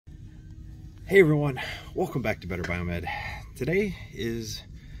Hey everyone, welcome back to Better Biomed. Today is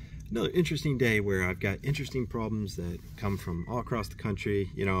another interesting day where I've got interesting problems that come from all across the country.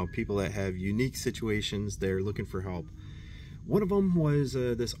 You know, people that have unique situations, they're looking for help. One of them was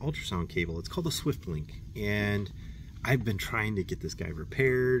this ultrasound cable. It's called a Swift Link, and I've been trying to get this guy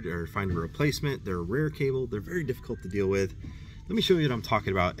repaired or find a replacement. They're a rare cable. They're very difficult to deal with. Let me show you what I'm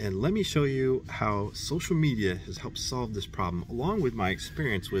talking about, and let me show you how social media has helped solve this problem, along with my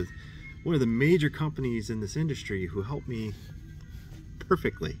experience with one of the major companies in this industry who helped me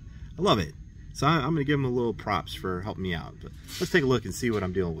perfectly. I love it. So I'm going to give them a little props for helping me out. But let's take a look and see what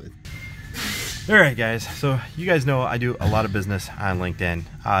I'm dealing with. Alright guys, so you guys know I do a lot of business on LinkedIn.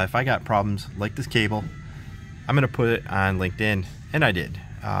 If I got problems like this cable, I'm going to put it on LinkedIn, and I did.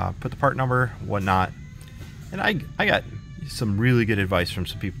 Put the part number, whatnot, and I got some really good advice from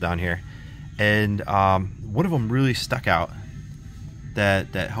some people down here. And one of them really stuck out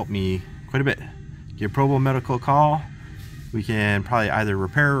that helped me quite a bit. Give Probo Medical a call. We can probably either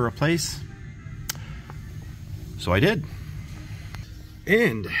repair or replace. So I did.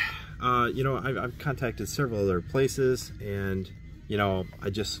 And you know, I've contacted several other places, and you know, I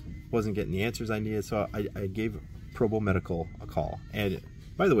just wasn't getting the answers I needed, so I gave Probo Medical a call. And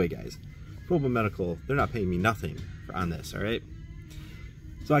by the way guys, Probo Medical, they're not paying me nothing on this, all right?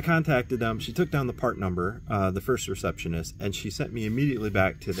 So I contacted them. She took down the part number, the first receptionist, and she sent me immediately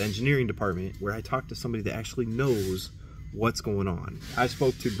back to the engineering department, where I talked to somebody that actually knows what's going on. I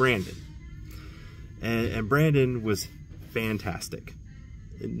spoke to Brandon, and Brandon was fantastic.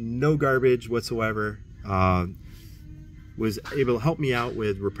 No garbage whatsoever. Was able to help me out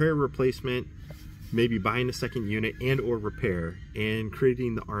with repair, replacement, maybe buying a second unit and or repair, and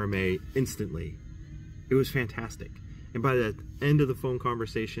creating the RMA instantly. It was fantastic. And by the end of the phone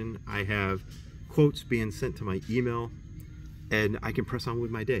conversation, I have quotes being sent to my email, and I can press on with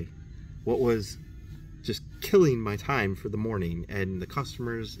my day. What was just killing my time for the morning, and the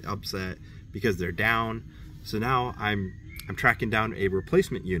customers upset because they're down. So now I'm tracking down a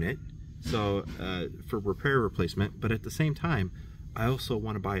replacement unit, so for repair replacement, but at the same time, I also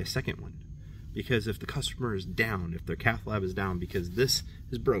want to buy a second one, because if the customer is down, if their cath lab is down because this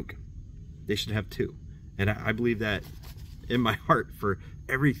is broke, they should have two. And I believe that in my heart for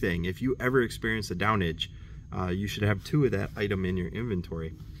everything. If you ever experience a downage, you should have two of that item in your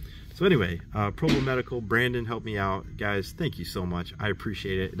inventory. So anyway, Probo Medical, Brandon helped me out. Guys, thank you so much. I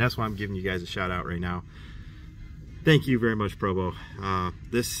appreciate it. And that's why I'm giving you guys a shout out right now. Thank you very much, Probo.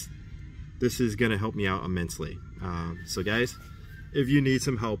 This is going to help me out immensely. So guys, if you need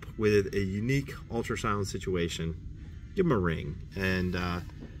some help with a unique ultrasound situation, give them a ring. And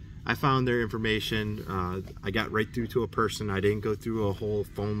I found their information. I got right through to a person. I didn't go through a whole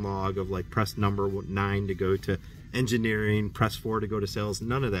phone log of like press number 9 to go to engineering, press 4 to go to sales,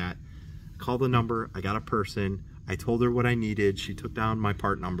 none of that. Called the number, I got a person, I told her what I needed, she took down my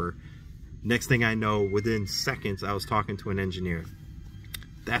part number. Next thing I know, within seconds, I was talking to an engineer.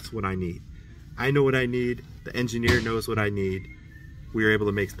 That's what I need. I know what I need, the engineer knows what I need. We were able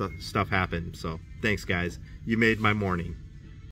to make stuff happen. So thanks guys, you made my morning.